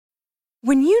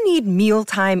When you need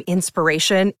mealtime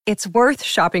inspiration, it's worth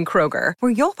shopping Kroger,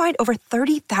 where you'll find over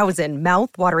 30,000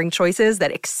 mouth-watering choices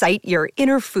that excite your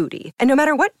inner foodie. And no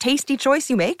matter what tasty choice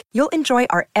you make, you'll enjoy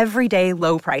our everyday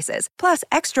low prices, plus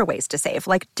extra ways to save,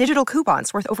 like digital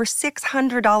coupons worth over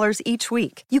 $600 each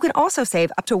week. You can also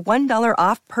save up to $1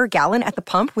 off per gallon at the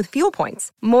pump with fuel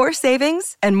points. More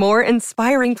savings and more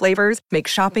inspiring flavors make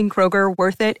shopping Kroger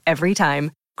worth it every time.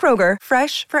 Kroger,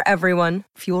 fresh for everyone.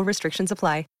 Fuel restrictions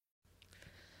apply.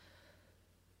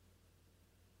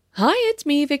 Hi, it's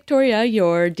me, Victoria,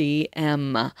 your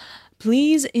DM.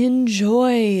 Please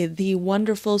enjoy the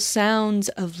wonderful sounds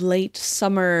of late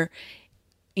summer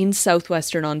in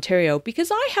southwestern Ontario because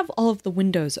I have all of the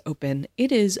windows open.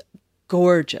 It is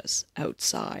gorgeous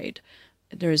outside.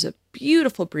 There's a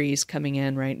beautiful breeze coming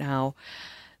in right now.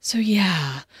 So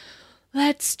yeah,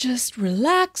 let's just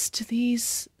relax to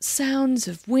these sounds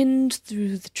of wind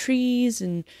through the trees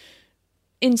and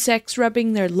insects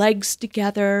rubbing their legs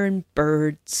together and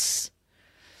birds.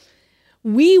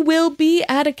 We will be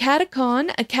at a catacon.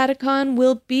 A catacon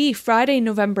will be Friday,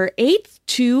 November 8th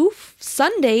to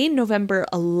Sunday, November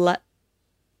 11th.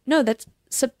 No, that's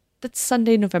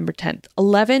Sunday, November 10th.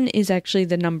 11 is actually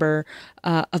the number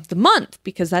of the month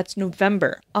because that's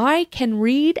November. I can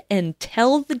read and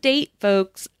tell the date,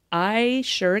 folks. I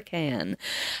sure can.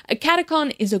 A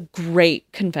catacon is a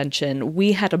great convention.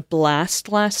 We had a blast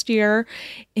last year,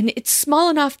 and it's small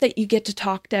enough that you get to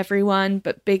talk to everyone,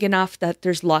 but big enough that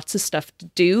there's lots of stuff to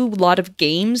do, a lot of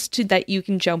games that you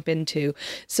can jump into.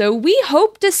 So we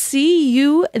hope to see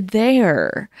you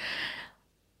there.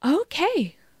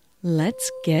 Okay, let's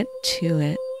get to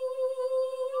it.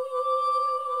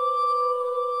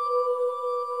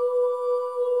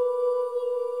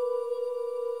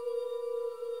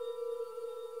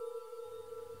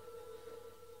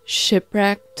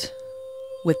 Shipwrecked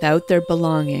without their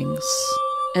belongings,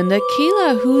 and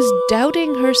Aquila who's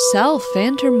doubting herself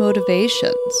and her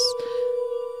motivations.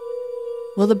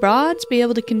 Will the Broads be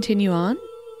able to continue on?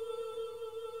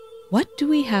 What do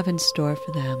we have in store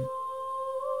for them?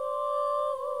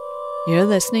 You're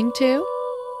listening to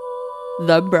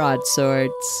The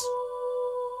Broadswords.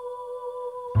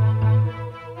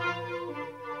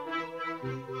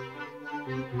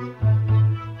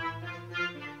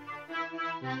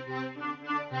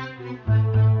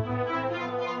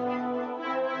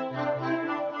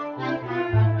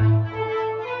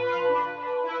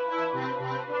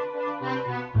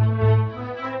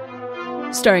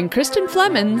 Starring Kristen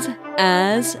Flemons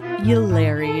as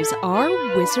Ylares, our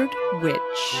wizard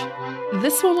witch.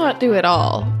 This will not do at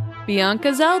all.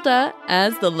 Bianca Zelda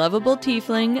as the lovable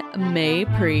tiefling May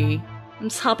Pre. I'm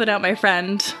just helping out my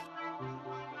friend.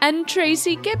 And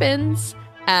Tracy Gibbons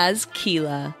as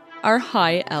Keela, our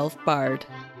high elf bard.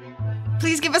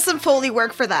 Please give us some Foley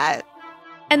work for that.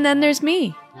 And then there's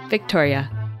me,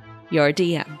 Victoria, your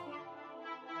DM.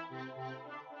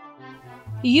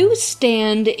 You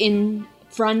stand in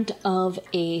front of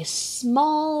a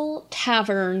small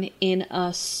tavern in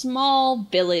a small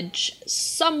village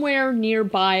somewhere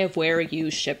nearby of where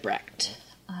you shipwrecked.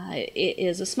 It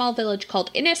is a small village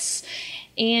called Innis,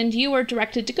 and you are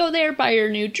directed to go there by your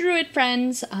new druid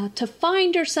friends to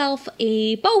find yourself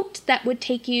a boat that would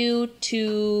take you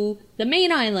to the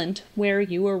main island where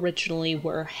you originally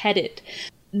were headed.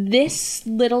 This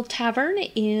little tavern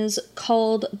is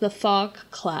called the Fog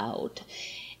Cloud.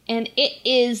 And it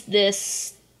is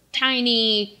this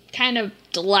tiny, kind of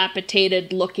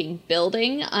dilapidated looking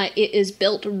building. It is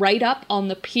built right up on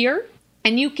the pier.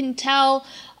 And you can tell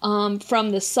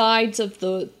from the sides of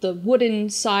the wooden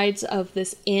sides of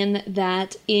this inn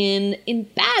that in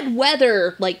bad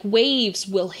weather, like waves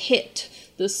will hit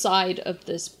the side of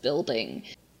this building.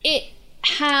 It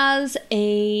has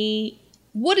a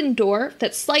wooden door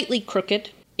that's slightly crooked.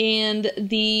 And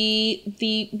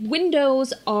the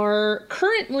windows are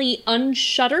currently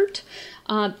unshuttered.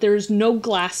 There's no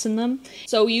glass in them.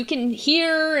 So you can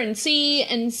hear and see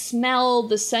and smell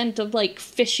the scent of like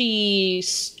fishy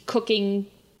cooking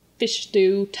fish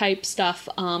stew type stuff.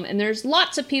 And there's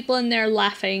lots of people in there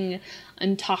laughing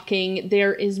and talking.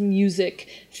 There is music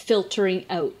filtering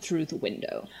out through the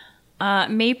window.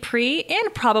 Maypre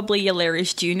and probably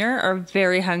Ylares Jr. are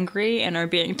very hungry and are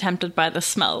being tempted by the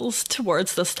smells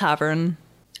towards this tavern.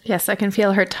 Yes, I can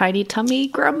feel her tiny tummy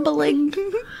grumbling.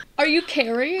 Are you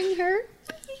carrying her?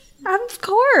 Of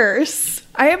course.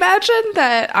 I imagine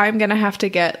that I'm going to have to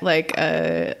get like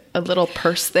a little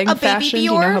purse thing fashioned.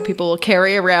 You know how people will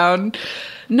carry around.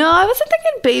 No, I wasn't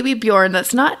thinking baby Bjorn.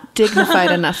 That's not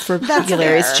dignified enough for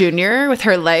Ylares Jr. with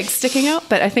her legs sticking out.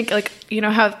 But I think, like, you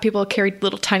know how people carry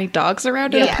little tiny dogs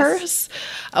around in a purse?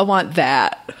 I want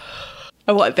that.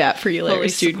 I want that for you, Larry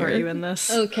Jr. support you in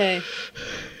this. Okay.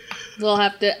 We'll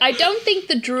have to... I don't think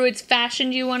the druids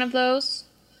fashioned you one of those.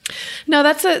 No,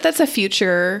 that's a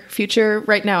future.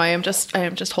 Right now, I am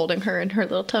just holding her and her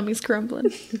little tummy's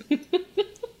crumbling.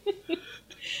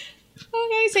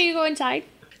 Okay, so you go inside?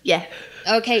 Yeah.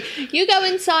 Okay, you go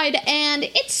inside and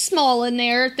it's small in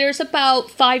there. There's about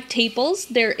 5 tables.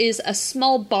 There is a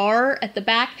small bar at the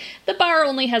back. The bar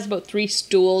only has about 3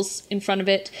 stools in front of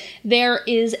it. There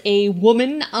is a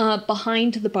woman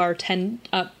behind the bar.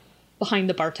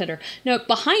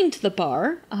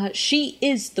 She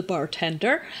is the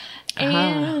bartender.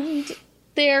 And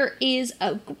there is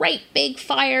a great big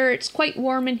fire. It's quite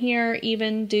warm in here,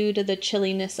 even due to the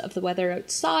chilliness of the weather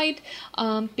outside,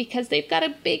 because they've got a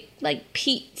big,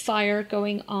 peat fire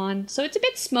going on. So it's a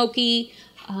bit smoky,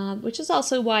 which is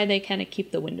also why they kind of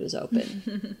keep the windows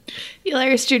open.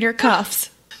 Hilarious Jr. coughs.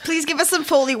 Please give us some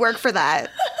Foley work for that.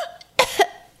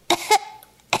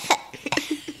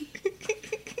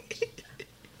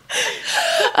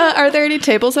 Are there any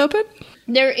tables open?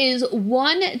 There is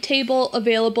 1 table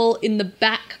available in the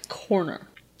back corner.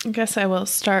 I guess I will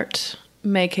start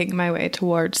making my way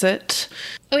towards it.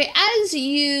 Okay, as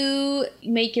you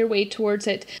make your way towards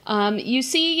it, you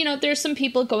see, there's some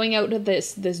people going out of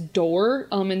this door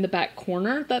in the back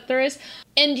corner that there is.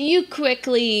 And you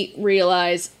quickly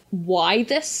realize why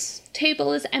this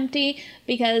table is empty,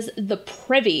 because the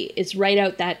privy is right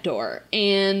out that door.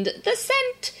 And the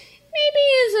scent maybe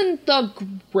isn't the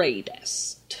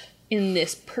greatest in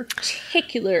this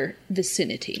particular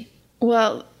vicinity.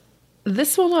 Well,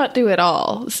 this will not do at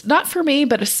all. Not for me,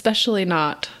 but especially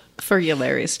not for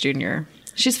Hilarious Jr.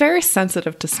 She's very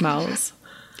sensitive to smells.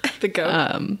 The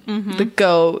goat. The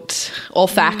goat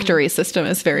olfactory system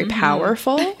is very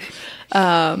powerful.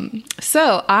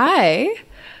 So I'm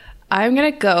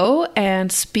going to go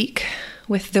and speak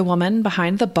with the woman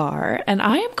behind the bar, and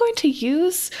I am going to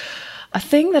use a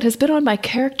thing that has been on my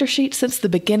character sheet since the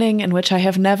beginning, and which I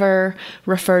have never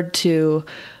referred to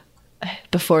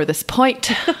before this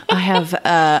point. I have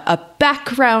a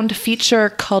background feature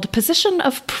called Position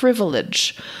of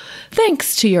Privilege.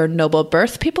 Thanks to your noble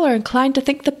birth, people are inclined to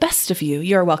think the best of you.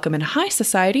 You are welcome in high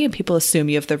society, and people assume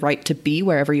you have the right to be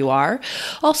wherever you are.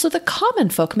 Also, the common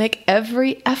folk make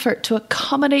every effort to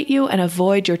accommodate you and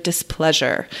avoid your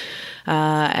displeasure.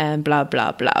 And blah,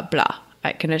 blah, blah, blah.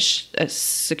 I can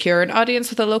secure an audience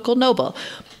with a local noble.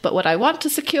 But what I want to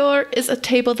secure is a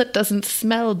table that doesn't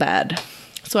smell bad.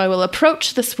 So I will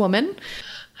approach this woman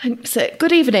and say,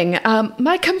 "Good evening.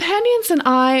 My companions and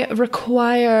I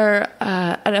require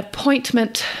an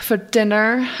appointment for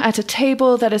dinner at a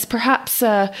table that is perhaps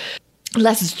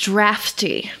less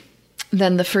drafty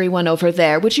than the free one over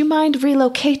there. Would you mind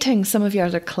relocating some of your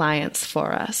other clients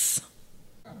for us?"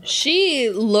 She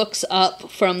looks up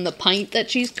from the pint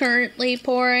that she's currently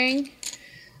pouring,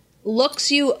 looks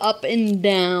you up and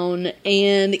down,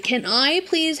 and can I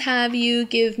please have you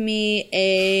give me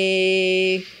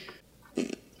a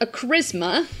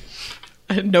charisma?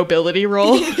 A nobility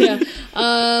roll? Yeah.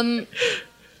 Charisma.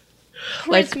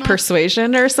 Like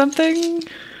persuasion or something?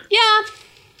 Yeah.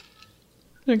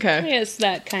 Okay. Yes,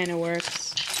 that kind of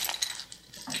works.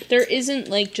 There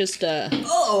isn't just a...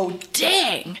 Oh,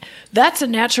 dang! That's a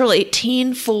natural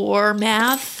 18 for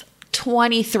math,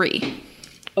 23.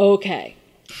 Okay.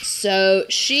 So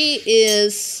she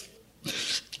is...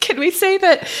 Can we say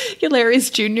that Hilarious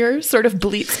Jr. sort of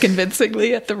bleats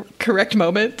convincingly at the correct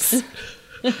moments?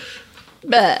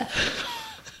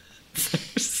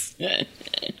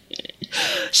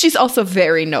 She's also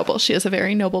very noble. She has a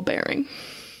very noble bearing.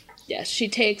 Yes, she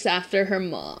takes after her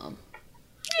mom.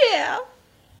 Yeah.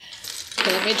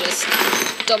 Okay, let me just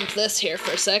dump this here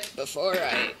for a sec before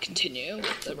I continue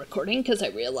with the recording, because I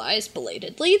realized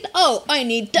belatedly, I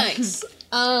need dice.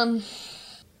 Oh,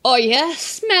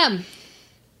 yes, ma'am.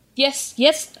 Yes.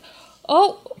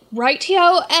 Oh,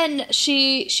 rightio. And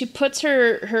she puts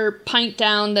her pint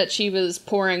down that she was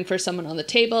pouring for someone on the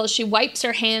table. She wipes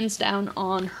her hands down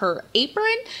on her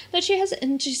apron that she has,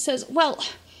 and she says, "Well,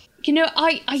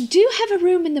 I do have a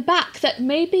room in the back that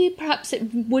maybe perhaps it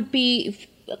would be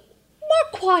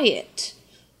more quiet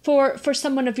for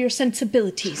someone of your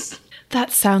sensibilities."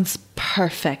 That sounds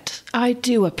perfect. I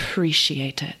do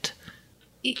appreciate it.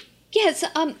 Yes,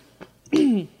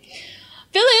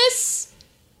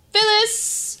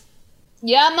 Phyllis!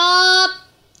 Yeah, Ma!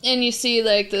 And you see,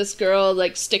 this girl,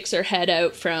 sticks her head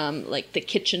out from, the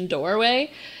kitchen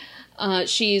doorway.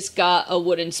 She's got a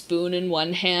wooden spoon in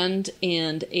one hand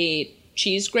and a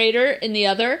cheese grater in the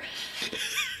other.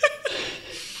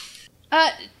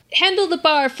 Handle the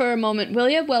bar for a moment, will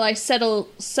you, while I settle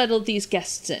these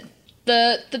guests in?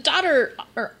 The daughter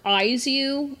eyes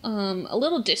you a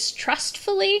little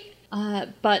distrustfully,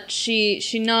 but she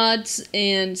nods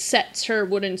and sets her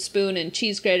wooden spoon and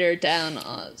cheese grater down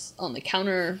on the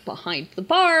counter behind the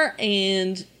bar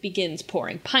and begins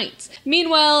pouring pints.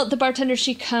 Meanwhile, the bartender,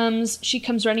 she comes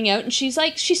running out, and she's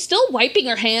still wiping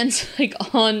her hands like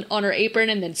on her apron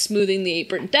and then smoothing the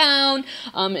apron down,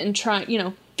 and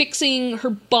trying, fixing her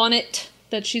bonnet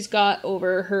that she's got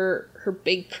over her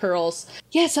big curls.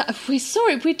 Yes, we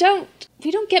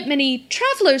don't get many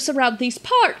travelers around these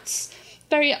parts.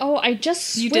 I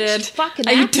just switched. You did. Fucking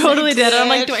You accent. totally did. I'm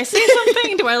like, do I say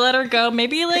something? Do I let her go?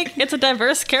 Maybe it's a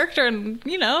diverse character, and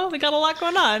they got a lot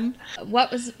going on. What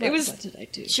did I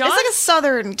do? It's like a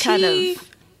southern kind of.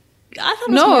 I thought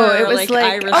it was more it was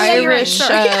like Irish.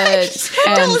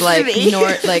 And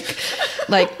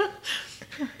like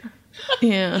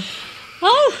yeah.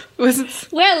 Oh, well,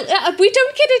 we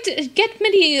don't get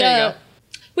many.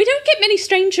 We don't get many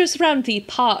strangers around the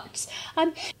parts.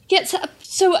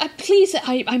 So please,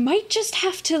 I might just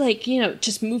have to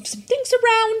just move some things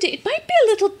around. It might be a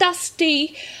little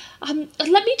dusty.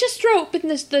 Let me just throw open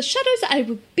the shutters. I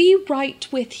will be right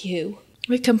with you.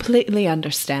 We completely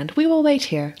understand. We will wait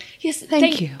here. Yes,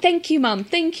 thank you. Thank you, Mom.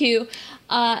 Thank you.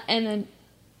 And then.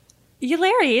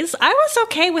 Eularies, I was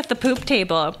okay with the poop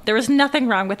table. There was nothing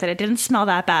wrong with it. It didn't smell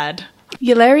that bad.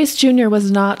 Eularies Jr.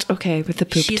 was not okay with the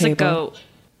poop table. She's a goat.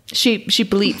 She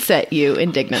bleats at you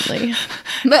indignantly.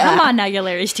 Come on now,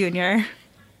 Eularies Jr.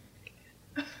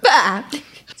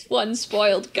 It's one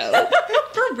spoiled goat.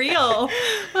 For real.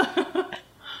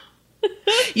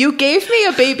 You gave me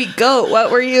a baby goat.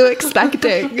 What were you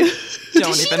expecting?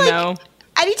 Don't even know.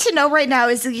 I need to know right now,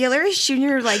 is the Eularies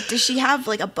Jr., does she have,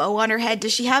 a bow on her head?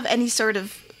 Does she have any sort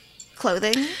of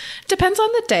clothing? Depends on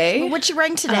the day. What's she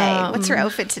wearing today? What's her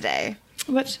outfit today?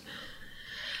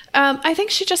 I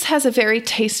think she just has a very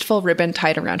tasteful ribbon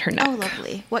tied around her neck. Oh,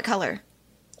 lovely. What color?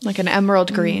 Like an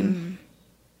emerald green.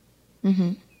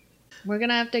 Mm-hmm. We're going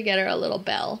to have to get her a little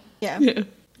bell. Yeah.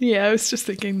 Yeah, I was just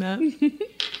thinking that.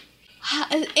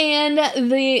 And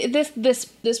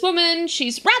this woman,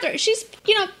 she's of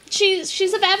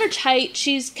average height.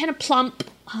 She's kind of plump,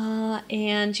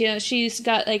 and she's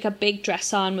got a big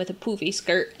dress on with a poofy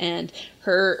skirt, and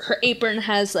her apron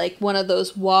has one of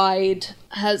those wide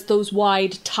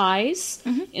ties,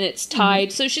 and it's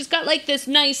tied. So she's got this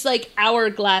nice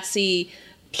hourglassy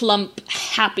plump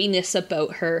happiness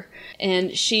about her.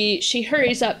 And she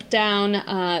hurries up down.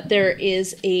 There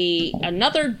is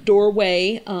another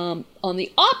doorway on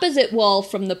the opposite wall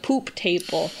from the poop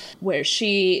table, where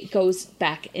she goes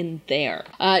back in there.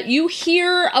 You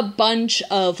hear a bunch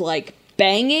of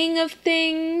banging of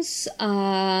things,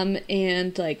 and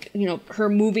her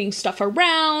moving stuff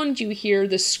around. You hear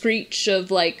the screech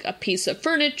of a piece of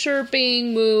furniture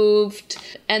being moved,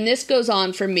 and this goes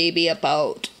on for maybe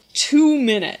about 2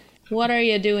 minutes. What are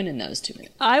you doing in those 2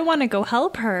 minutes? I want to go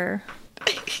help her.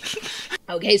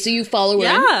 Okay, so you follow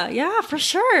her in? Yeah, for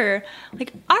sure.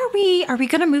 Are we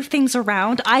going to move things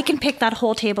around? I can pick that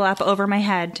whole table up over my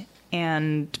head,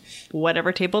 and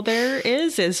whatever table there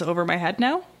is over my head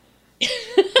now.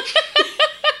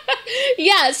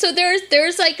 Yeah, so there's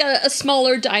a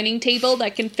smaller dining table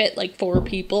that can fit 4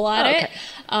 people at it.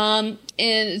 And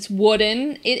it's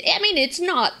wooden. It's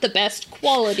not the best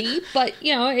quality, but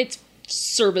it's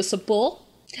serviceable.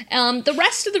 The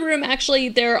rest of the room, actually,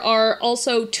 there are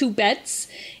also 2 beds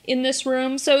in this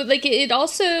room. So it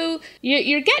also,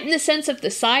 you're getting the sense of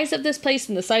the size of this place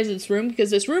and the size of this room, because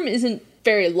this room isn't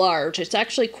very large. It's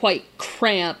actually quite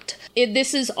cramped.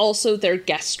 This is also their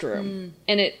guest room,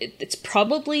 and it's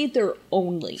probably their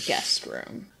only guest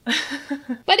room.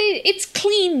 But it's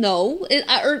clean though,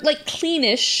 or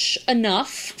cleanish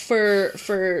enough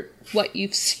for what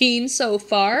you've seen so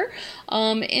far,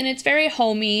 and it's very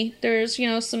homey. There's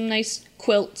some nice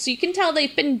quilts. You can tell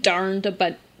they've been darned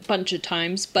a bunch of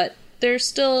times, but they're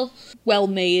still well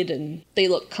made and they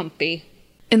look comfy.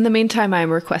 In the meantime,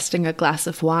 I'm requesting a glass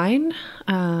of wine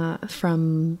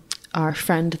from our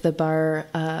friend, the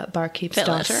barkeep's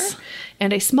Phyllis. daughter,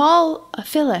 and a small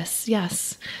Phyllis,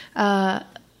 yes,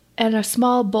 and a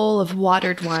small bowl of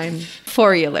watered wine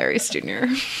for Eularies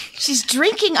Jr. She's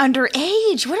drinking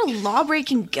underage. What a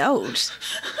law-breaking goat.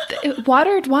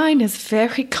 Watered wine is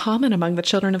very common among the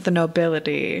children of the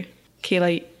nobility.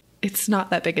 Keela, it's not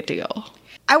that big a deal.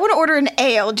 I want to order an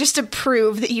ale just to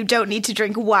prove that you don't need to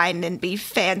drink wine and be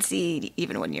fancy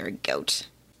even when you're a goat.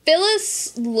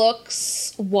 Phyllis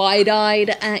looks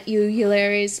wide-eyed at you,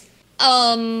 Eularies.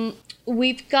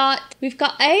 We've got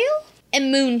ale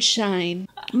and moonshine.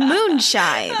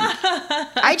 Moonshine.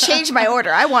 I changed my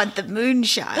order. I want the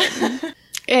moonshine.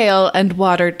 ale and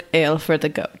watered ale for the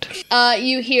goat.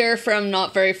 You hear from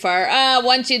not very far,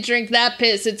 once you drink that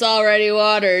piss, it's already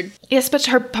watered. Yes, but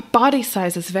her body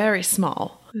size is very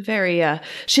small. Very,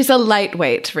 she's a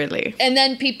lightweight, really. And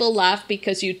then people laugh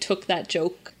because you took that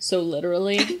joke so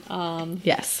literally.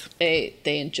 Yes. They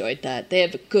enjoyed that. They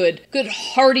have a good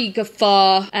hearty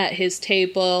guffaw at his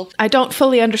table. I don't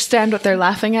fully understand what they're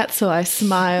laughing at, so I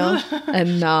smile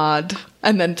and nod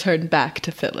and then turn back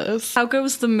to Phyllis. How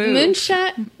goes the mood?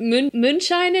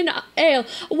 Moonshine and ale.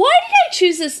 Why did I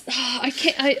choose this?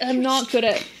 I'm not good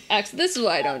at accents. This is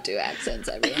why I don't do accents,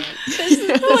 everyone. This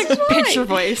is like pitch your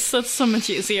voice. That's so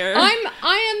much easier.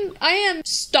 I am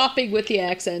stopping with the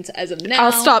accents as of now.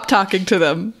 I'll stop talking to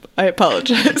them. I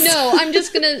apologize. No, I'm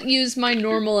just gonna use my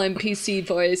normal NPC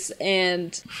voice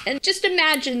and just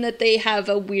imagine that they have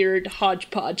a weird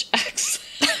hodgepodge accent.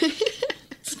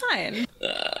 It's fine.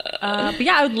 But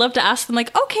yeah, I would love to ask them,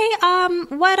 like, okay,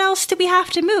 what else do we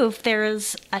have to move?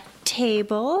 There's a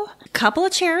table, a couple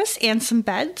of chairs, and some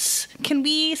beds. Can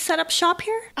we set up shop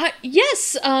here?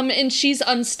 Yes, and she's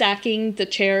unstacking the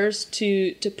chairs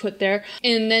to put there,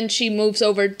 and then she moves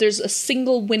over. There's a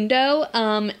single window,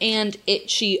 and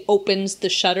she opens the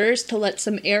shutters to let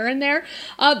some air in there.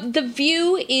 The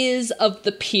view is of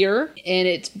the pier, and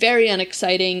it's very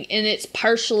unexciting, and it's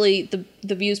partially,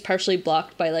 the view's partially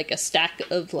blocked by, like, a stack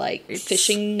of, like,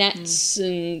 fishing nets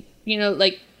and,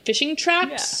 like, fishing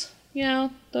traps. Yeah.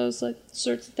 Those like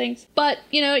sorts of things. But,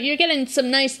 you're getting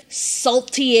some nice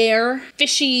salty air,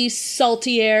 fishy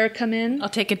salty air come in. I'll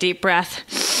take a deep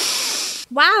breath.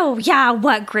 Wow, yeah,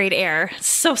 what great air.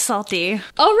 So salty.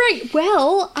 All right,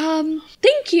 well,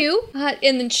 thank you.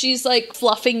 And then she's like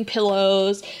fluffing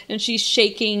pillows and she's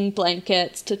shaking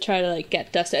blankets to try to like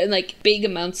get dust out. And like big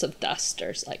amounts of dust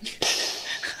are like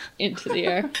into the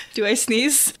air. Do I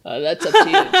sneeze? That's up to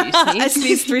you. Do you sneeze? I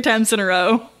sneezed 3 times in a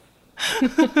row.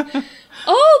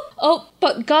 Oh,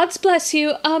 but God's bless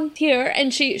you. Here,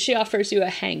 and she offers you a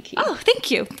hanky. Oh,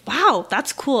 thank you. Wow,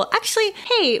 that's cool. Actually,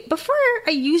 hey, before I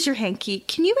use your hanky,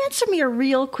 can you answer me a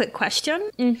real quick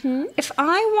question? Mm-hmm. If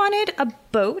I wanted a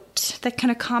boat that can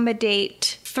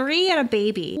accommodate 3 and a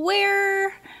baby,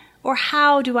 where or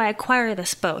how do I acquire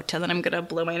this boat? And then I'm gonna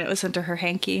blow my nose into her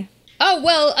hanky. Oh,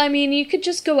 well, I mean, you could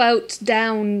just go out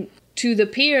down to the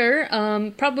pier,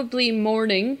 probably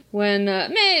morning, when,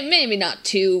 maybe not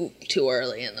too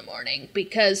early in the morning,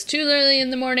 because too early in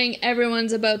the morning,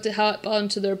 everyone's about to hop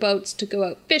onto their boats to go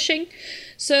out fishing,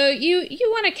 so you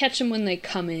want to catch them when they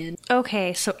come in.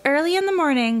 Okay, so early in the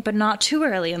morning, but not too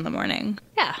early in the morning.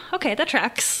 Yeah, okay, that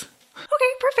tracks.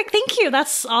 Okay, perfect, thank you,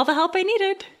 that's all the help I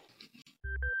needed.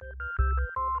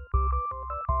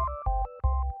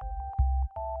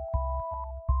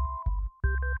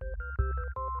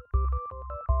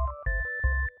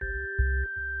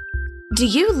 Do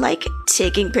you like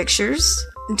taking pictures?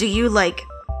 Do you like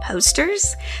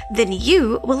posters? Then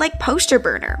you will like Poster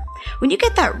Burner. When you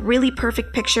get that really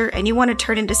perfect picture and you want to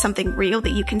turn into something real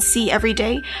that you can see every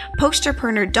day,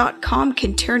 posterburner.com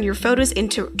can turn your photos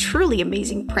into truly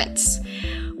amazing prints.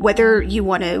 Whether you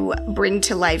want to bring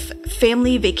to life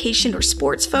family, vacation, or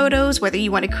sports photos, whether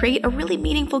you want to create a really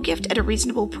meaningful gift at a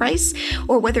reasonable price,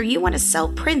 or whether you want to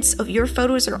sell prints of your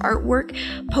photos or artwork,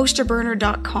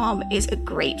 posterburner.com is a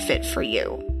great fit for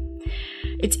you.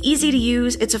 It's easy to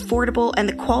use, it's affordable, and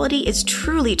the quality is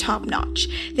truly top-notch.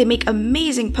 They make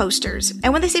amazing posters.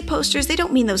 And when they say posters, they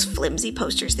don't mean those flimsy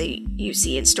posters you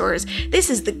see in stores.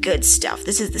 This is the good stuff.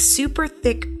 This is the super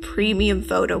thick premium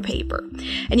photo paper.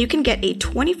 And you can get a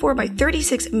 24 by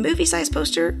 36 movie-size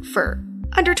poster for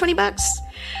under $20.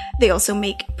 They also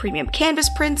make premium canvas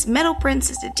prints, metal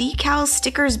prints, decals,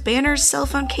 stickers, banners, cell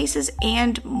phone cases,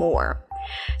 and more.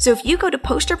 So if you go to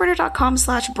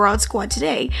posterburner.com/broadsquad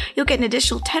today, you'll get an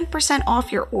additional 10% off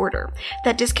your order.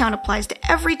 That discount applies to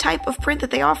every type of print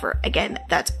that they offer. Again,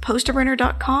 that's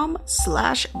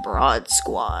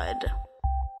posterburner.com/broadsquad.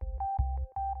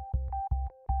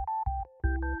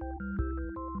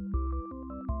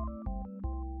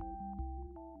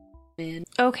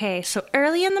 Okay, so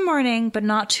early in the morning, but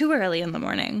not too early in the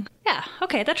morning. Yeah,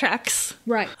 okay, that tracks.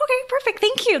 Right. Okay, perfect,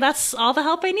 thank you. That's all the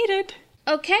help I needed.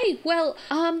 Okay, well,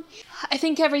 I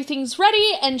think everything's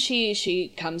ready, and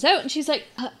she comes out, and she's like,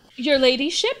 your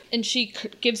ladyship, and she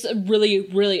gives a really,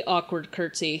 really awkward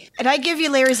curtsy. And I give you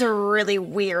Larry's a really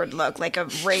weird look, like a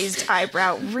raised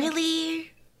eyebrow, really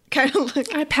kind of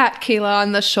look. I pat Keela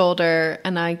on the shoulder,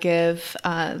 and I give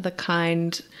the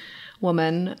kind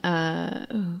woman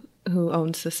who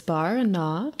owns this bar a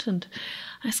nod, and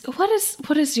I ask,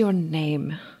 what is your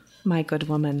name, my good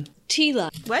woman? Tila.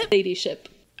 What? Ladyship.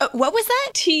 What was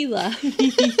that? Tila.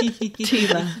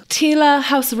 Tila,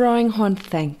 House Roaringhorn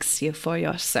thanks you for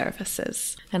your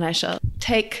services. And I shall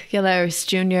take Yolaris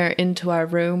Jr. into our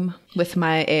room with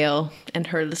my ale and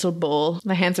her little bowl.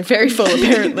 My hands are very full,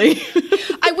 apparently.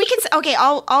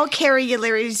 I'll carry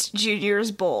Yolaris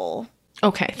Jr.'s bowl.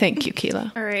 Okay, thank you,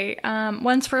 Keela. All right.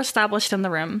 Once we're established in the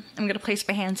room, I'm going to place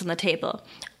my hands on the table.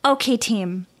 Okay,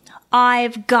 team.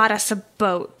 I've got us a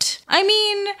boat. I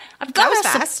mean, I've got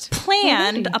us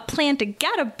a plan to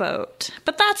get a boat.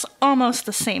 But that's almost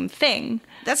the same thing.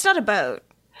 That's not a boat.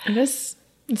 It's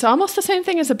almost the same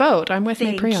thing as a boat. I'm with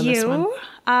Maypri on this one.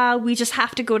 We just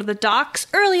have to go to the docks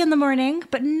early in the morning,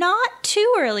 but not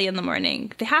too early in the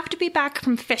morning. They have to be back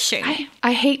from fishing.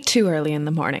 I hate too early in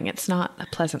the morning. It's not a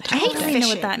pleasant time. I don't really know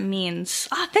what that means.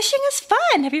 Fishing is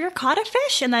fun. Have you ever caught a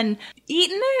fish and then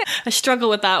eaten it? I struggle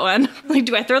with that one. Like,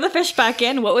 do I throw the fish back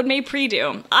in? What would Maypri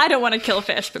do? I don't want to kill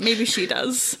fish, but maybe she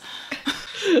does.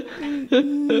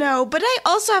 No, but I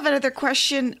also have another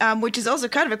question, which is also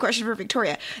kind of a question for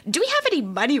Victoria. Do we have any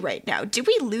money right now? Did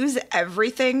we lose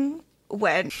everything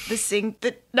when the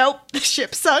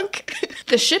ship sunk?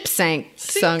 The ship sinked.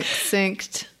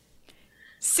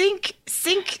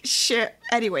 Sink ship.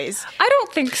 Anyways. I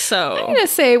don't think so. I'm going to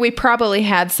say we probably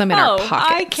had some in our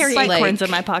pockets. I carry coins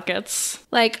in my pockets.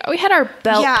 Like, we had our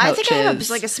belt pouches. Yeah, I think I have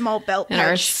a small belt pouch. And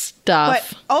our stuff.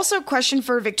 But also a question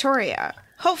for Victoria.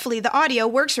 Hopefully the audio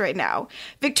works right now.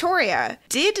 Victoria,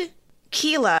 did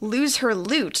Keela lose her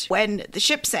loot when the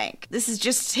ship sank? This is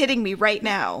just hitting me right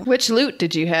now. Which loot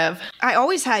did you have? I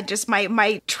always had just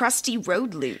my trusty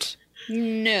road loot.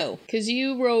 No, because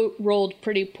you rolled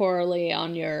pretty poorly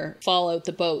on your fall out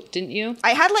the boat, didn't you?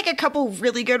 I had like a couple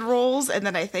really good rolls and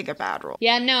then I think a bad roll.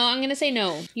 Yeah, no, I'm going to say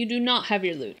no. You do not have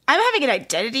your loot. I'm having an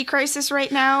identity crisis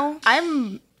right now. I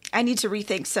need to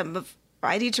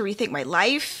rethink my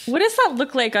life. What does that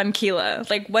look like on Keela?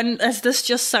 Like, when has this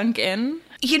just sunk in?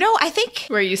 You know, I think...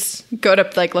 Where you go to,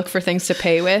 like, look for things to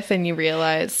pay with and you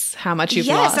realize how much you've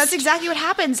lost. Yes, that's exactly what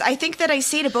happens. I think that I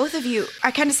say to both of you,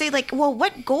 I kind of say, like, well,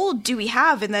 what gold do we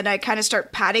have? And then I kind of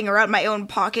start patting around my own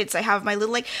pockets. I have my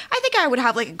little, like, I think I would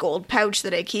have, like, a gold pouch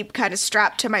that I keep kind of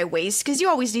strapped to my waist because you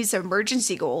always need some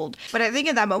emergency gold. But I think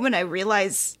at that moment I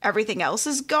realize everything else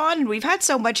is gone. And we've had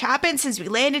so much happen since we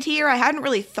landed here. I hadn't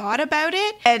really thought about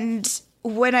it. And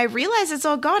when I realize it's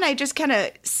all gone, I just kind of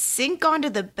sink onto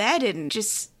the bed and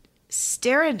just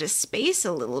stare into space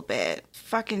a little bit.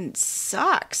 Fucking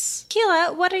sucks.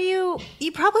 Keela,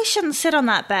 you probably shouldn't sit on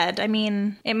that bed. I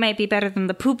mean, it might be better than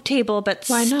the poop table, but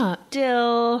why not?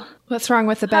 Still. What's wrong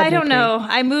with the bed? I don't know.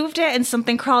 I moved it and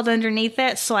something crawled underneath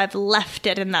it, so I've left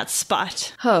it in that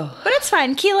spot. Oh. But it's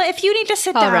fine. Keela, if you need to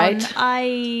sit down, right.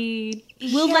 I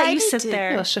will let you sit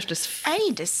there. Well, I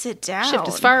need to sit down. Shift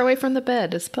as far away from the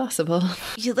bed as possible.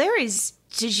 Larry's,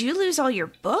 did you lose all your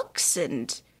books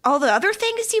and all the other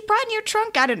things you brought in your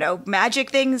trunk? I don't know.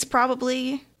 Magic things,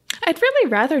 probably. I'd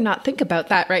really rather not think about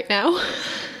that right now.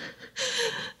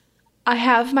 I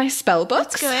have my spell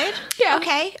books. That's good. Yeah.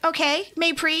 Okay.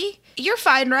 Maypri, you're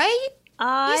fine, right?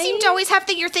 You seem to always have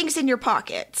your things in your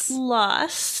pockets.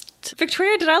 Lost.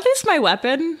 Victoria, did I lose my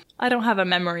weapon? I don't have a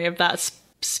memory of that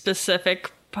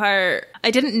specific part.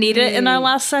 I didn't need it in our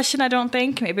last session, I don't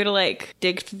think. Maybe to, like,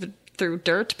 dig through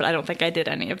dirt, but I don't think I did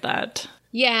any of that.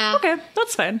 Yeah. Okay,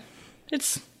 that's fine.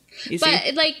 It's easy.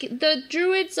 But, like, the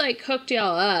druids, like, hooked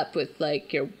y'all up with,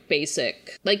 like, your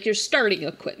basic, like, your starting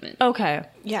equipment. Okay.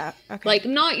 Yeah, okay. Like,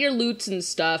 not your loots and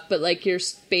stuff, but, like, your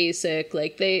basic,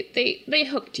 like, they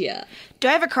hooked you up. Do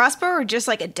I have a crossbow or just,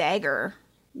 like, a dagger?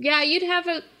 Yeah, you'd have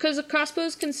because a crossbow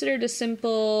is considered a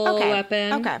simple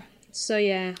weapon. Okay. So,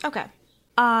 yeah. Okay.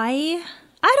 I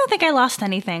don't think I lost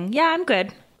anything. Yeah, I'm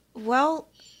good. Well,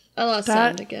 I lost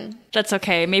sound again. That's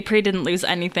okay. Maypri didn't lose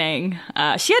anything.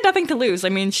 She had nothing to lose. I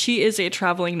mean, she is a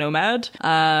traveling nomad.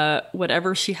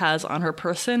 Whatever she has on her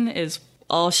person is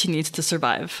all she needs to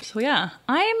survive. So yeah,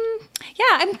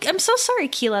 I'm so sorry,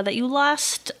 Keela, that you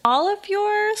lost all of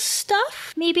your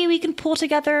stuff. Maybe we can pull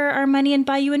together our money and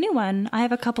buy you a new one. I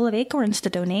have a couple of acorns to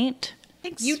donate.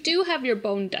 thanks. You do have your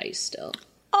bone dice still.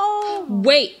 Oh.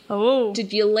 Wait. Oh.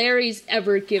 Did you Larry's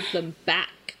ever give them back?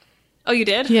 Oh, you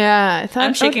did? Yeah, I thought.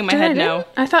 I'm shaking my head no.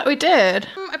 I thought we did.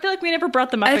 I feel like we never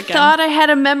brought them up again. I thought I had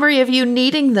a memory of you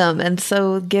needing them and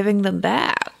so giving them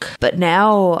back. But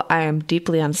now I am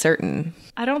deeply uncertain.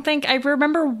 I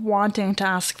remember wanting to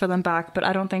ask for them back, but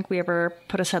I don't think we ever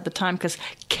put aside the time because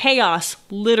chaos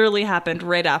literally happened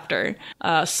right after.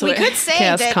 So we could say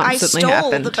chaos that I stole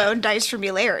happened. the bone dice from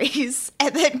Larry's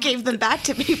and then gave them back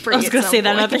to me. I was going to say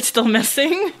that. Are they still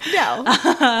missing?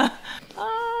 No.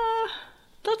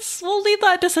 We'll leave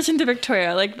that decision to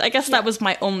Victoria. Like, I guess that was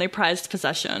my only prized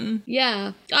possession.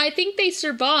 Yeah. I think they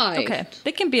survived. Okay.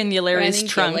 They can be in Yulari's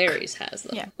trunk. Yulari's has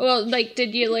them. Yeah. Well, like,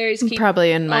 did Yulari's keep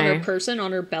probably in on her person,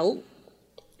 on her belt?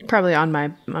 Probably on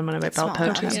one of my belt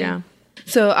pouches, yeah.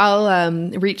 So I'll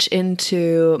reach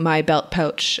into my belt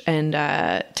pouch and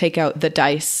take out the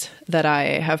dice that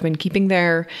I have been keeping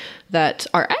there that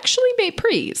are actually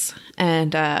Maypree's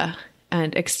and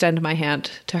extend my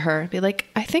hand to her and be like,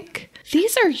 I think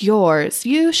these are yours.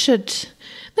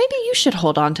 Maybe you should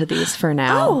hold on to these for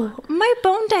now. Oh, my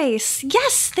bone dice.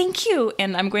 Yes, thank you.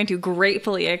 And I'm going to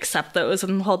gratefully accept those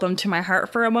and hold them to my heart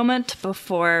for a moment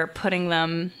before putting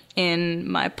them in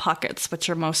my pockets, which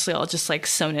are mostly all just like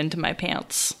sewn into my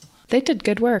pants. They did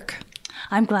good work.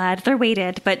 I'm glad they're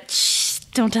weighted, but shh,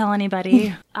 don't tell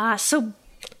anybody. So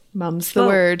Mum's the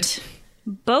word.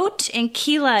 Boat and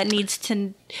Keela needs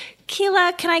to...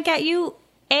 Keela, can I get you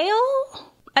ale?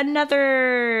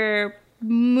 Another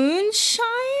moonshine?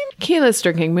 Keela's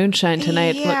drinking moonshine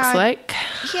tonight, looks like.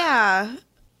 Yeah.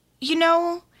 You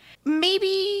know,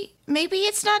 maybe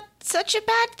it's not such a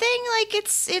bad thing. Like,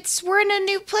 we're in a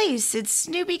new place. It's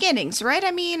new beginnings, right?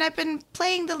 I mean, I've been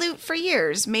playing the lute for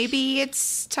years. Maybe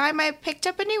it's time I picked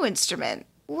up a new instrument.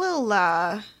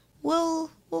 We'll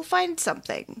find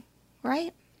something,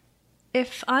 right?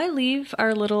 If I leave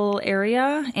our little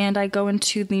area and I go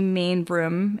into the main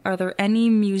room, are there any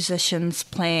musicians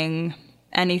playing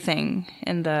anything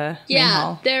in the main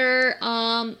hall?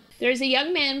 There's a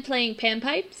young man playing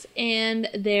panpipes, and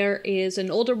there is an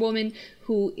older woman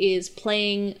who is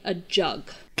playing a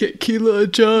jug. Get Keela a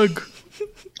jug.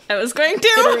 I was going to.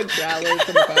 Get her a growler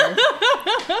from the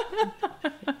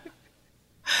bar.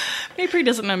 Maypree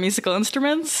doesn't know musical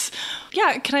instruments.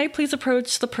 Yeah, can I please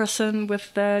approach the person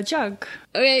with the jug?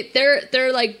 Okay,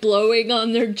 they're like blowing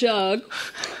on their jug.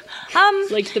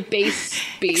 Like the bass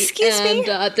beat. Excuse me?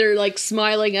 And they're like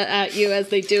smiling at you as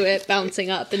they do it, bouncing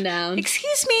up and down.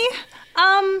 Excuse me.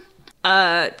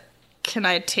 Can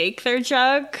I take their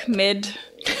jug mid?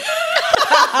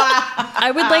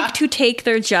 I would like to take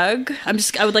their jug.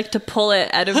 I would like to pull it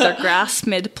out of their grasp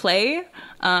mid-play.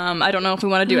 I don't know if we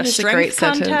want to do a strength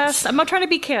contest. Sentence. I'm not trying to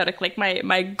be chaotic. Like,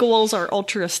 my goals are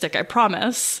altruistic, I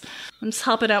promise. I'm just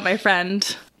helping out my friend.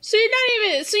 So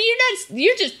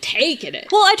you're just taking it.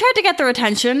 Well, I tried to get their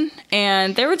attention,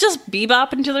 and they were just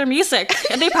bebopping to their music.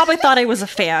 And they probably thought I was a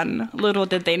fan. Little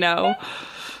did they know.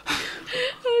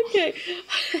 Okay.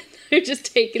 You're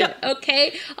just taking it.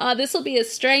 Okay. This will be a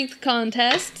strength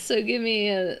contest, so give me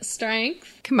a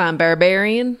strength. Come on,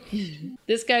 barbarian.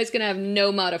 This guy's gonna have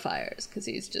no modifiers, because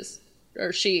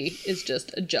she is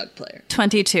just a jug player.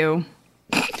 22.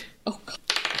 Oh,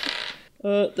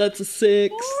 God. That's a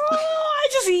 6. I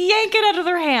just yank it out of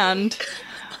their hand.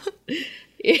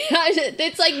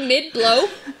 It's like mid-blow.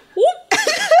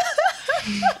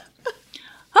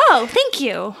 Oh, thank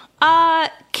you.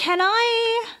 Can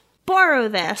I borrow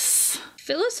this?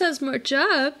 Phyllis has more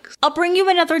jugs. I'll bring you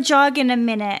another jug in a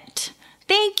minute.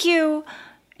 Thank you.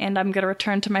 And I'm going to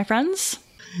return to my friends.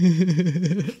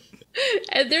 And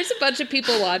there's a bunch of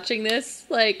people watching this.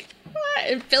 Like,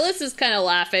 and Phyllis is kind of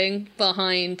laughing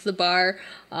behind the bar.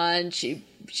 And she's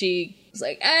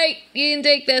like, hey, you can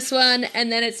take this one.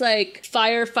 And then it's like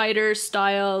firefighter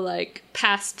style, like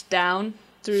passed down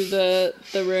through the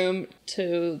room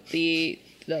to the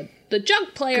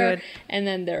jug player. Good. And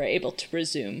then they're able to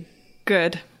resume.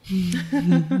 Good.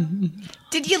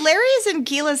 Did Yulari's and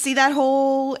Keela see that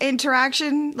whole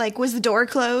interaction? Like, was the door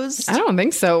closed? I don't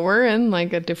think so. We're in,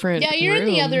 like, a different Yeah, you're room.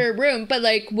 in the other room, but,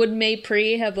 like, would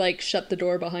Maypree have, like, shut the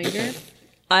door behind her?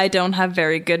 I don't have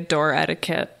very good door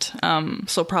etiquette,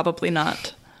 so probably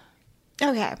not.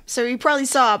 Okay, so you probably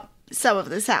saw some of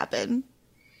this happen.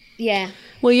 Yeah.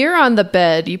 Well, you're on the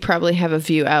bed. You probably have a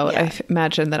view out. Yeah. I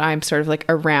imagine that I'm sort of, like,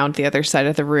 around the other side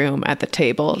of the room at the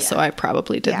table, so I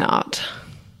probably did not.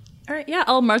 All right, yeah,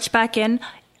 I'll march back in.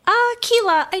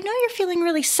 Keela, I know you're feeling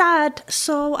really sad,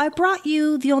 so I brought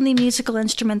you the only musical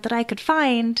instrument that I could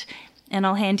find, and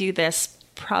I'll hand you this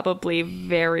probably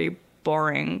very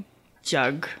boring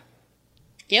jug.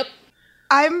 Yep.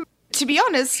 To be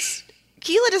honest,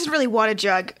 Keela doesn't really want a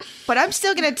jug, but I'm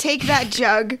still going to take that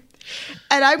jug,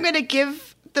 and I'm going to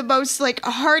give the most, like,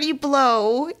 hearty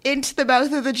blow into the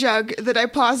mouth of the jug that I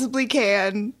possibly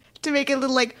can to make it a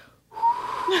little, like,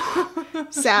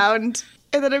 sound,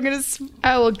 and then I'm gonna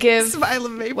I will give smile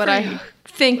at Maypree. What I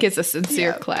think is a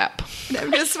sincere clap. And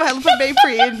I'm gonna smile at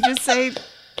Maypree and just say,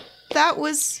 that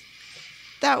was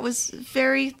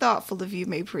very thoughtful of you,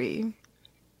 Maypree.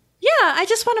 Yeah, I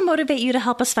just want to motivate you to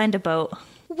help us find a boat.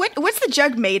 What's the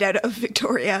jug made out of,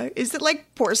 Victoria? Is it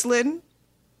like porcelain?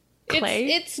 clay?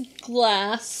 It's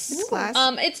glass. It's glass.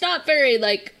 It's not very,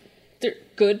 like,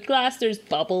 good glass. There's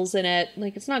bubbles in it.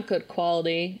 Like, it's not good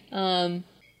quality.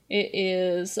 It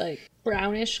is, like,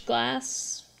 brownish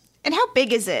glass. And how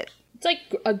big is it? It's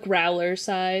like a growler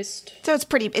sized. So it's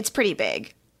pretty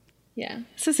big. Yeah.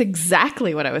 This is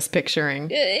exactly what I was picturing.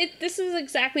 This is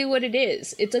exactly what it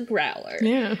is. It's a growler.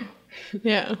 Yeah.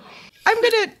 Yeah. I'm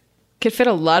gonna... Could fit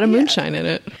a lot of moonshine in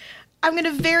it. I'm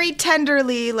gonna very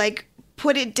tenderly, like,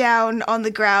 put it down on the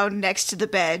ground next to the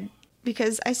bed,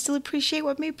 because I still appreciate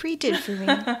what Maypri did for me.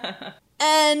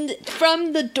 And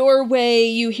from the doorway,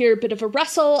 you hear a bit of a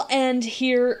rustle, and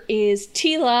here is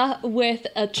Tila with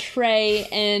a tray,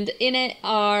 and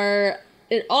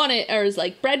on it are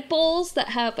like bread bowls that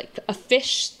have like a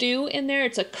fish stew in there.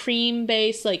 It's a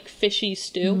cream-based, like, fishy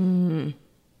stew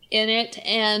in it,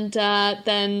 and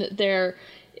then there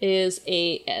is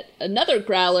another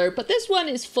growler, but this one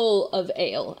is full of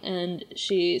ale, and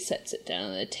she sets it down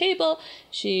on the table.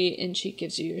 She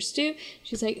gives you your stew.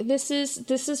 She's like, this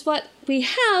is what we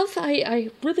have. I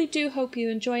really do hope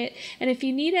you enjoy it, and if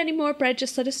you need any more bread,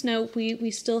 just let us know. We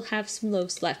still have some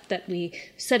loaves left that we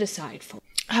set aside for.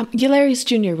 Eularius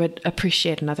Jr. would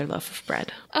appreciate another loaf of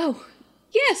bread. Oh,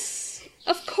 yes,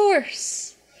 of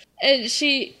course. And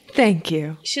Thank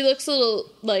you. She looks a little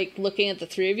like looking at the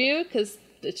three of you, because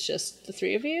it's just the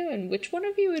three of you, and which one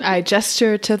of you would... I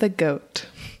gesture to the goat.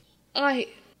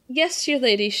 Yes, your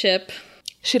ladyship.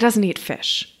 She doesn't eat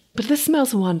fish, but this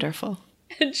smells wonderful.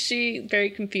 And she very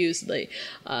confusedly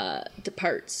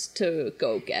departs to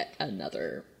go get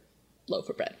another loaf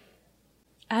of bread.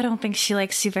 I don't think she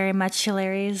likes you very much,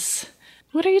 Hilarious.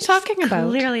 What are you talking about?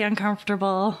 Clearly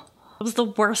uncomfortable. It was the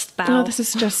worst bow. Oh, this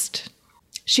is just...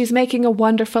 She's making a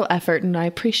wonderful effort, and I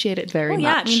appreciate it very much.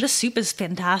 Yeah, I mean, the soup is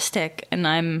fantastic, and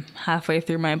I'm halfway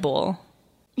through my bowl.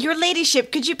 Your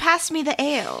ladyship, could you pass me the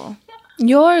ale?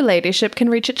 Your ladyship can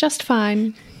reach it just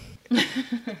fine.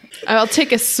 I'll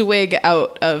take a swig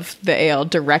out of the ale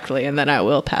directly, and then I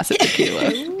will pass it to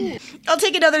Keela. I'll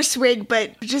take another swig,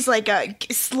 but just like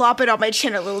slop it on my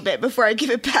chin a little bit before I give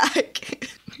it back.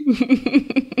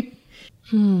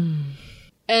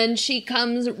 And she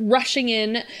comes rushing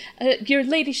in. Your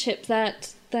ladyship,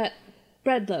 that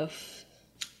bread loaf.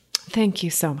 Thank you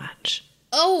so much.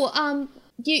 Oh,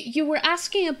 you were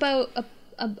asking about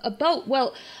a boat.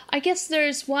 Well, I guess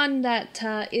there's one that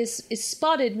is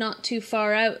spotted not too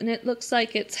far out, and it looks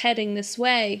like it's heading this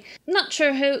way. I'm not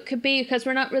sure who it could be, because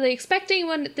we're not really expecting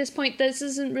one at this point. This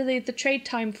isn't really the trade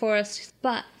time for us,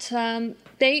 but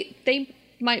they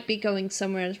might be going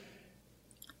somewhere.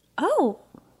 Oh,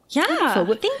 yeah.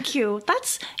 Wonderful. Thank you.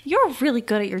 You're really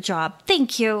good at your job.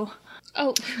 Thank you.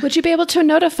 Oh, Would you be able to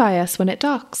notify us when it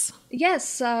docks?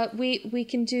 yes, we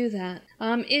can do that.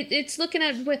 It's looking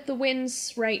at with the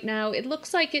winds right now. It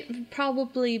looks like it would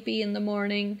probably be in the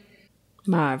morning.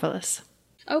 Marvelous.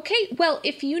 Okay, well,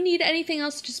 if you need anything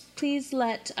else, just please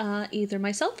let either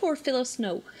myself or Phyllis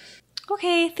know.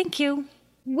 Okay, thank you.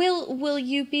 Will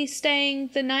you be staying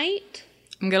the night?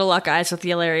 I'm gonna lock eyes with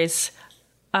Hilarious.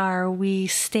 Are we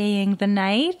staying the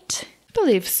night? I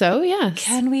believe so, yes.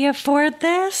 Can we afford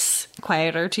this?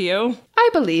 Quieter to you. I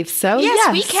believe so,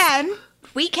 Yes, we can.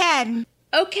 We can.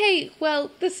 Okay, well,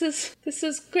 this is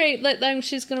great.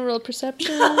 She's gonna roll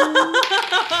perception.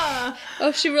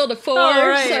 Oh, she rolled a 4,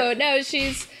 right. So now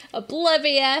she's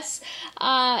oblivious.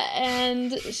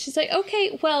 And she's like,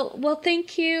 okay, well,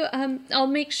 thank you. I'll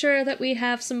make sure that we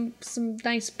have some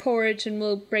nice porridge, and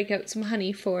we'll break out some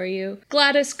honey for you.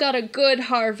 Gladys got a good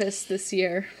harvest this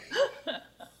year.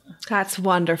 That's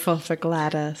wonderful for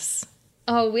Gladys.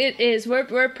 Oh, it is.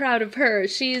 We're proud of her.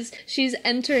 She's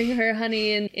entering her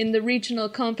honey in the regional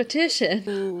competition.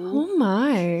 Oh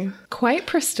my. Quite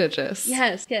prestigious.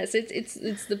 Yes,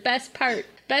 it's the best part.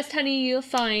 Best honey you'll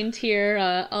find here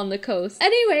on the coast.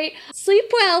 Anyway, sleep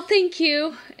well, thank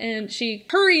you. And she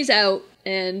hurries out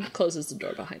and closes the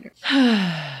door behind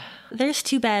her. There's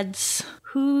 2 beds.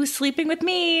 Who's sleeping with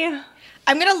me?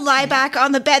 I'm gonna lie back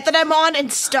on the bed that I'm on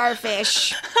and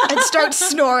starfish and start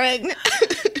snoring.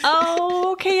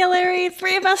 Oh, okay, Larry.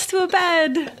 3 of us to a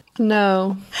bed.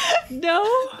 No.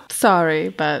 No? Sorry,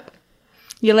 but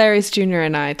Eularius Jr.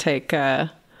 and I take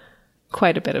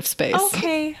quite a bit of space.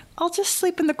 Okay, I'll just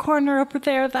sleep in the corner over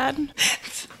there then.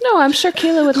 No, I'm sure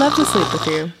Keela would love to sleep with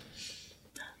you.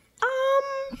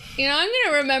 You know, I'm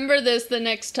gonna remember this the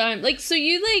next time. Like, so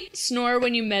you, like, snore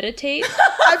when you meditate?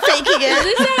 I'm faking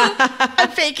it. I'm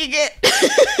faking it.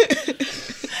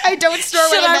 I don't snore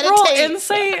when I meditate. Should I roll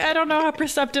insight? I don't know how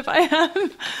perceptive I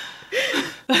am.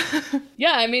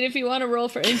 Yeah, I mean, if you want to roll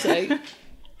for insight,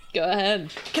 go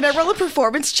ahead. Can I roll a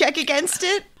performance check against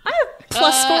it? I have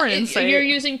 +4 insight. You're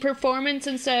using performance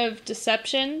instead of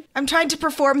deception? I'm trying to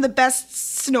perform the best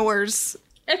snores.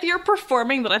 If you're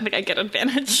performing, then I think I get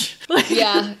advantage.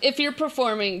 Yeah, if you're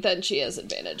performing, then she has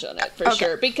advantage on it, for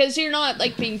sure. Because you're not,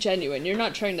 like, being genuine. You're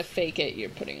not trying to fake it. You're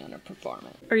putting on a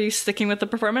performance. Are you sticking with the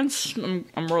performance? I'm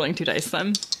rolling 2 dice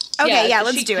then. Okay, yeah,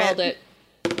 let's do it.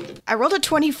 I rolled a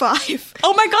 25.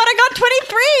 Oh my god, I got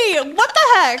 23! What the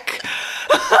heck?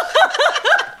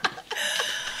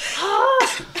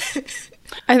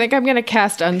 I think I'm going to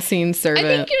cast Unseen Servant. I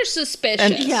think you're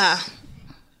suspicious. Yeah.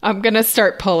 I'm going to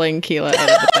start pulling Keela out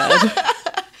of the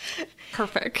bed.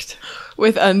 Perfect.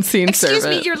 With Unseen Servant.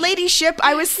 Excuse me, your ladyship,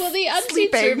 I was the Unseen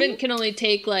sleeping. Servant can only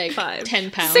take, like, 10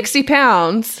 pounds. 60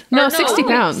 pounds. No, 60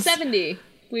 pounds. 70.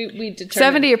 We determined.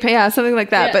 70 or, yeah, something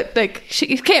like that. Yeah. But, like,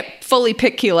 you can't fully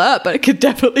pick Keela up, but it could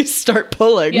definitely start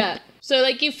pulling. Yeah. So,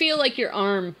 like, you feel like your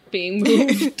arm being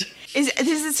moved. Is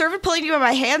the servant pulling you by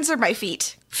my hands or my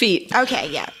feet? Feet. Okay,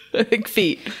 yeah. I think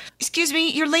feet. Excuse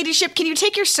me, your ladyship, can you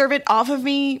take your servant off of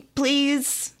me,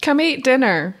 please? Come eat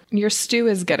dinner. Your stew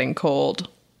is getting cold.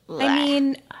 I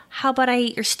mean, how about I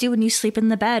eat your stew and you sleep in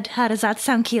the bed? How does that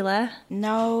sound, Keela?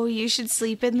 No, you should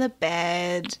sleep in the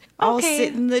bed. I'll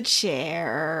sit in the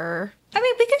chair. I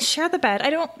mean, we can share the bed. I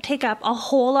don't take up a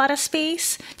whole lot of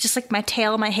space. Just like my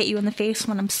tail might hit you in the face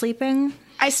when I'm sleeping.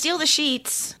 I steal the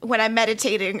sheets when I'm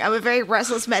meditating. I'm a very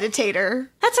restless meditator.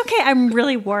 That's okay. I'm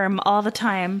really warm all the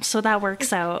time, so that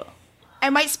works out.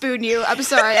 I might spoon you. I'm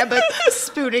sorry. I'm a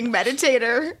spooning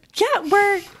meditator. Yeah,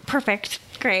 we're perfect.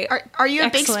 Great. Are you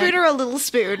a big spoon or a little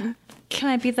spoon? Can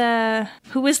I be the...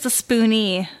 Who is the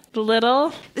spoonie? The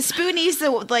little? The spoonie's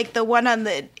the one on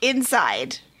the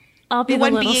inside. I'll be the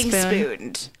one little being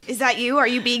spooned. Is that you? Are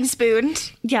you being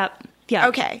spooned? Yep.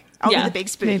 Okay. I'll be the big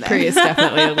spoon then. Pri is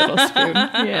definitely a little spoon.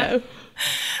 Yeah.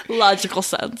 Logical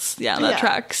sense. Yeah, that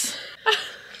tracks.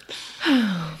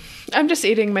 I'm just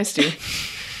eating my stew.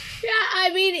 Yeah, I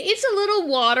mean, it's a little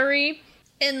watery.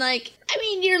 And, like, I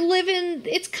mean,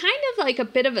 it's kind of like a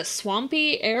bit of a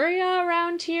swampy area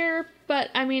around here. But,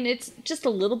 I mean, it's just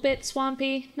a little bit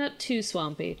swampy. Not too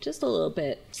swampy, just a little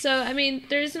bit. So, I mean,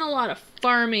 there isn't a lot of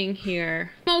farming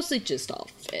here. Mostly just all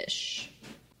fish.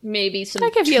 Maybe some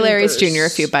I give Eularius Jr. a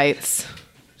few bites.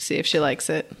 See if she likes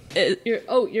it.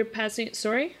 You're passing it,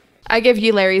 sorry? I give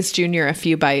Eularius Jr. a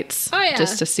few bites. Oh, yeah.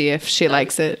 Just to see if she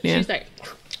likes it. Yeah. She's like...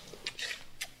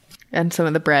 And some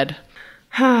of the bread.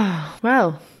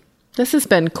 Well, this has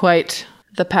been quite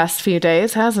the past few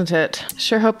days, hasn't it?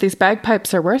 Sure hope these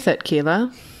bagpipes are worth it,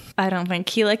 Keela. I don't think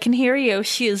Keela can hear you.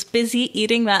 She is busy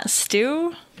eating that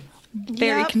stew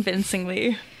very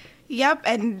convincingly. Yep,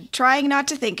 and trying not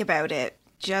to think about it.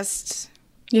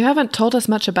 You haven't told us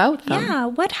much about them. Yeah,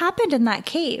 what happened in that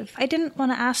cave? I didn't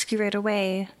want to ask you right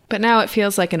away. But now it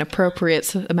feels like an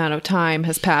appropriate amount of time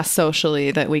has passed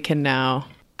socially that we can now...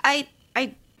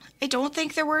 I don't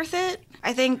think they're worth it.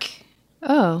 I think...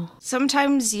 Oh.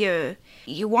 Sometimes you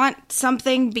want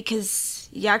something because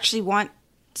you actually want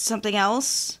something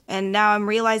else. And now I'm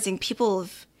realizing people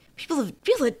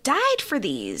have died for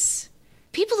these.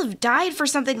 People have died for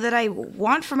something that I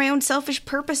want for my own selfish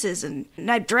purposes, and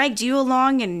I've dragged you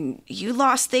along, and you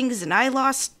lost things, and I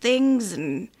lost things,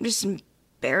 and I'm just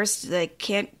embarrassed that I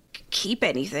can't keep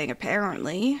anything,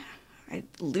 apparently. I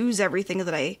lose everything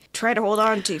that I try to hold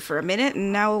on to for a minute,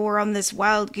 and now we're on this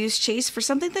wild goose chase for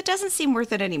something that doesn't seem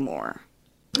worth it anymore.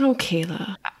 Oh,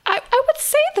 Kayla. I would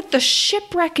say that the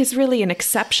shipwreck is really an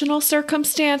exceptional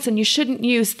circumstance, and you shouldn't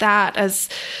use that as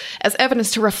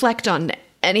evidence to reflect on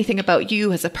anything about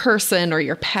you as a person or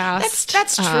your past.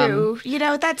 That's true.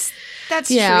 That's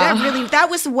true. That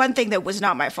was the one thing that was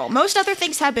not my fault. Most other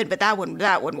things have been, but that one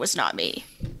was not me.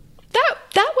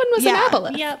 That one was an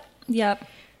aboleth. Yep.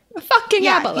 A fucking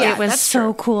aboleth. It was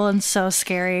so cool and so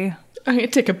scary. I'm going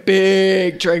to take a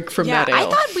big drink from that ale. I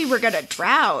thought we were going to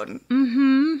drown.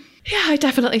 Mm-hmm. Yeah, I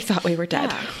definitely thought we were dead.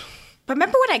 Yeah. But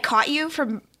remember when I caught you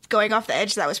from going off the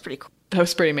edge? That was pretty cool. That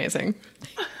was pretty amazing.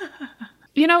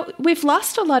 We've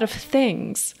lost a lot of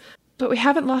things, but we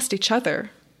haven't lost each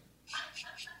other.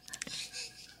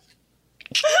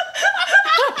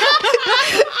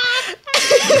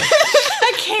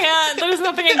 I can't. There's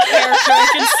nothing in character I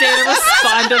can say to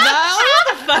respond to that.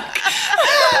 What the fuck?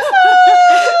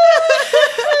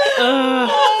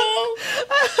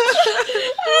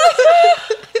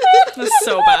 That's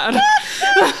so bad.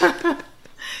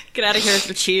 Get out of here with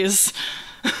the cheese.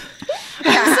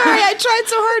 I'm sorry, I tried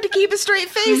so hard to keep a straight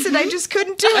face and I just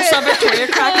couldn't do it. I saw Victoria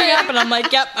cracking up and I'm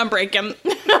like, yep, I'm breaking.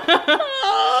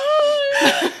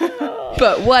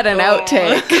 But what an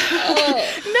outtake.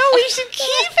 No, we should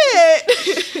keep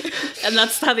it. And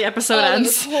that's how the episode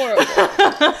ends. It was horrible.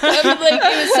 I was like,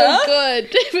 it was so good.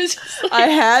 It was just like, I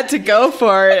had to go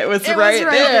for it. It was right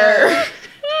there.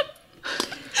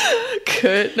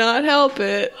 Could not help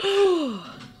it. oh,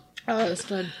 it was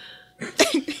fun.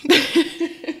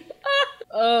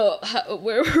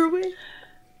 Where were we?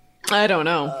 I don't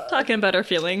know. Talking about our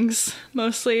feelings,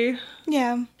 mostly.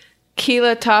 Yeah.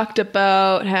 Keela talked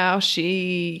about how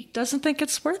she Doesn't think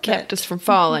it's worth kept it. us from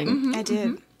falling. I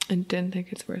did. And didn't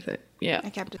think it's worth it. Yeah. I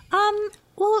kept it.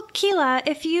 Well, Keela,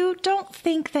 if you don't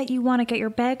think that you want to get your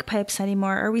bagpipes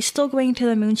anymore, are we still going to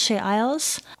the Moonshade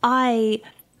Isles? I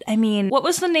mean, what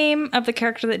was the name of the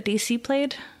character that DC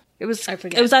played? I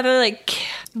forget. It was either like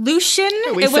Lucian.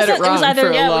 We said it wrong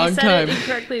for a long time. We said it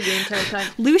incorrectly the entire time.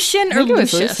 Lucian or think it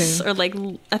was Lucius, Lucian. or like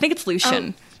I think it's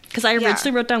Lucian. Because I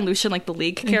originally wrote down Lucian, like the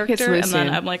League think it's character, and then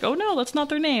Lucian. I'm like, oh no, that's not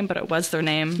their name, but it was their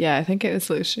name. Yeah, I think it was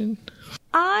Lucian.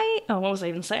 What was I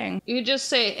even saying? You just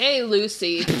say, "Hey,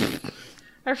 Lucy."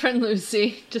 Our friend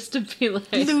Lucy, just to be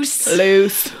like... Loose.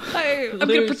 I'm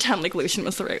going to pretend like Lucian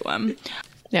was the right one.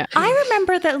 Yeah. I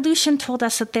remember that Lucian told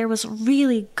us that there was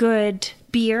really good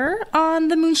beer on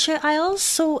the Moonshade Isles,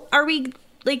 so are we,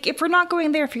 like, if we're not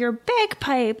going there for your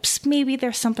bagpipes, maybe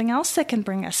there's something else that can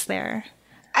bring us there.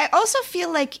 I also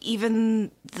feel like even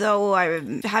though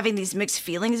I'm having these mixed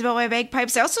feelings about my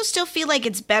bagpipes, I also still feel like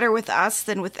it's better with us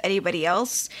than with anybody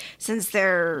else, since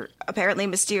they're apparently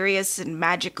mysterious and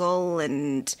magical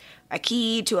and a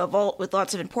key to a vault with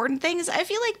lots of important things. I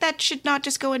feel like that should not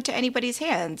just go into anybody's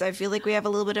hands. I feel like we have a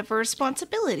little bit of a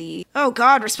responsibility. Oh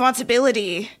God,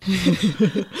 responsibility.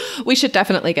 We should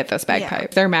definitely get those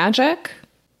bagpipes. Yeah. They're magic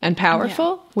and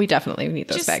powerful. We definitely need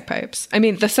those bagpipes. I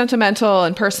mean, the sentimental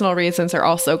and personal reasons are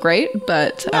also great,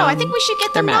 but No, I think we should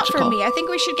get them they're not for magical. me. I think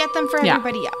we should get them for Yeah.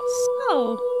 everybody else.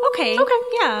 Oh, okay.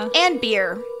 Yeah. And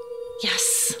beer.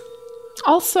 Yes.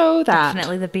 Also that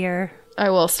Definitely the beer. I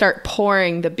will start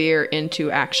pouring the beer into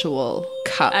actual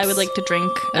cups. I would like to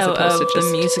drink As out opposed of to the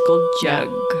just- musical jug.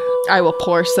 I will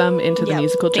pour some into the Yep.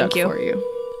 musical jug Thank you. for you.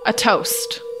 A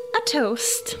toast A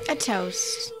toast. A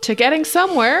toast. to getting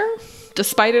somewhere,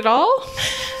 despite it all.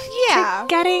 Yeah.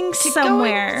 Getting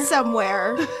somewhere. Going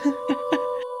somewhere.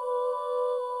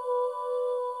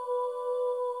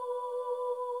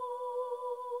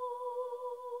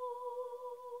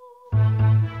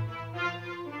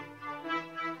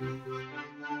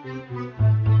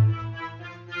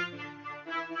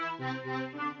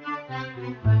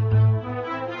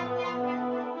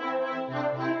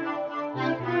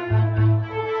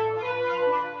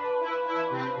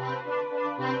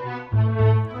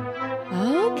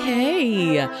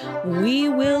 Okay, we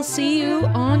will see you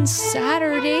on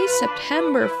Saturday,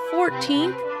 September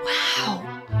 14th. Wow.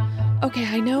 Okay,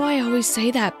 I know I always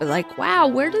say that, but like, wow,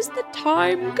 where does the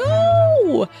time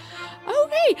go?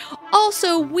 Okay,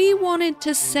 also, we wanted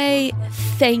to say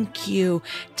thank you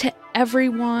to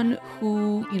everyone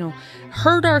who,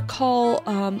 heard our call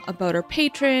about our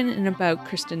patron and about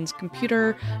Kristen's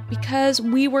computer, because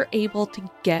we were able to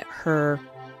get her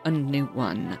a new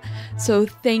one. So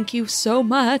thank you so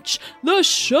much. The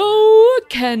show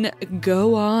can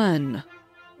go on.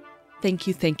 Thank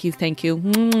you, thank you, thank you.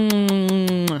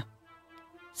 Mwah.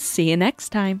 See you next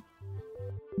time.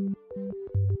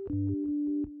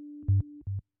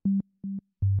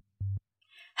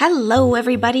 Hello,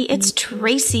 everybody. It's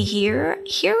Tracy here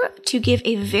to give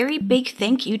a very big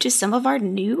thank you to some of our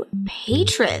new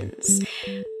patrons.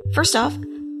 First off,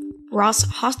 Ross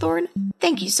Hawthorne,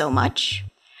 thank you so much.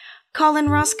 Colin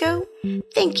Roscoe,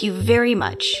 thank you very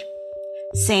much.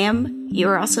 Sam,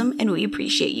 you're awesome and we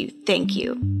appreciate you. Thank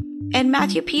you. And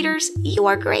Matthew Peters, you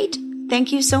are great.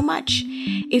 Thank you so much.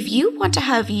 If you want to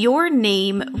have your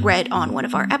name read on one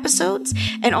of our episodes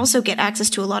and also get access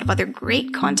to a lot of other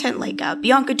great content like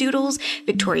Bianca Doodles,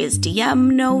 Victoria's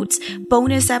DM notes,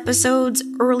 bonus episodes,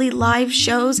 early live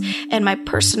shows, and my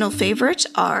personal favorite,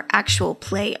 our actual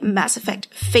play Mass Effect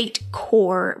Fate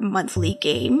Core monthly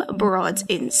game, Broads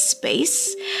in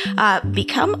Space,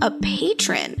 become a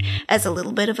patron. As a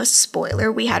little bit of a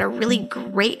spoiler, we had a really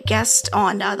great guest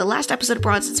on the last episode of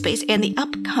Broads in Space and the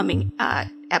upcoming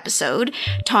episode,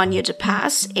 Tanya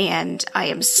DePass, and I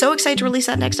am so excited to release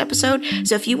that next episode.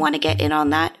 So if you want to get in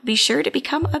on that, be sure to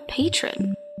become a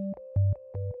patron.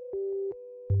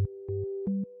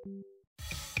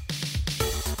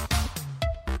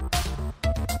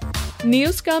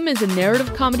 Neoscum is a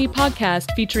narrative comedy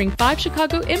podcast featuring 5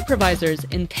 Chicago improvisers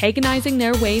antagonizing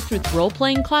their way through the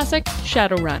role-playing classic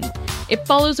Shadowrun. It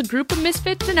follows a group of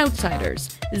misfits and outsiders: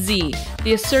 Z,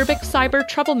 the acerbic cyber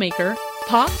troublemaker;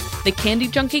 Pop, the candy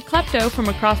junkie klepto from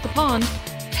across the pond;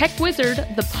 tech wizard,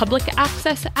 the public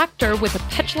access actor with a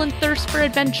petulant thirst for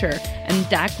adventure, and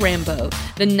Dak Rambo,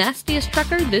 the nastiest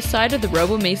trucker this side of the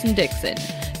Robo-Mason-Dixon.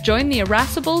 Join the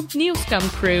irascible Neo Scum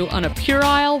crew on a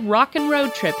puerile rockin'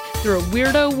 road trip through a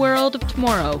weirdo world of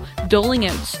tomorrow, doling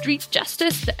out street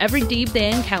justice to every deed they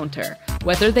encounter,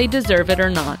 whether they deserve it or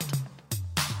not.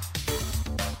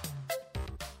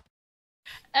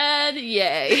 And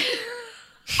yay.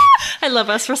 I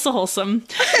love us. We're so wholesome.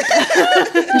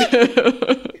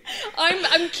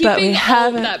 I'm keeping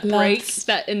all of that break,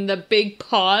 that in the big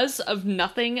pause of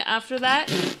nothing after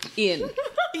that, in.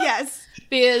 Yes.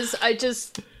 Because I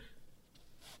just...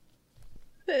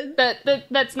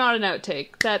 That's not an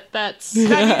outtake. That's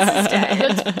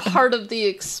part of the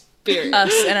experience.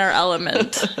 Us in our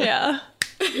element. Yeah.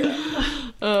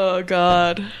 Oh,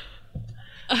 God.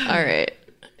 All right.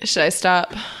 Should I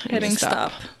stop? Hitting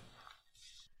stop.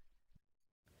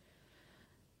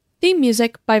 Theme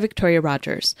music by Victoria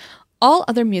Rogers. All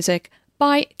other music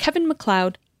by Kevin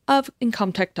MacLeod of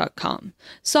Incomtech.com.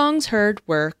 Songs heard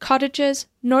were Cottages,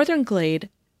 Northern Glade,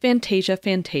 Fantasia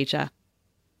Fantasia.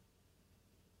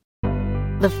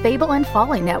 The Fable and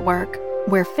Folly Network,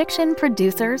 where fiction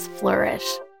producers flourish.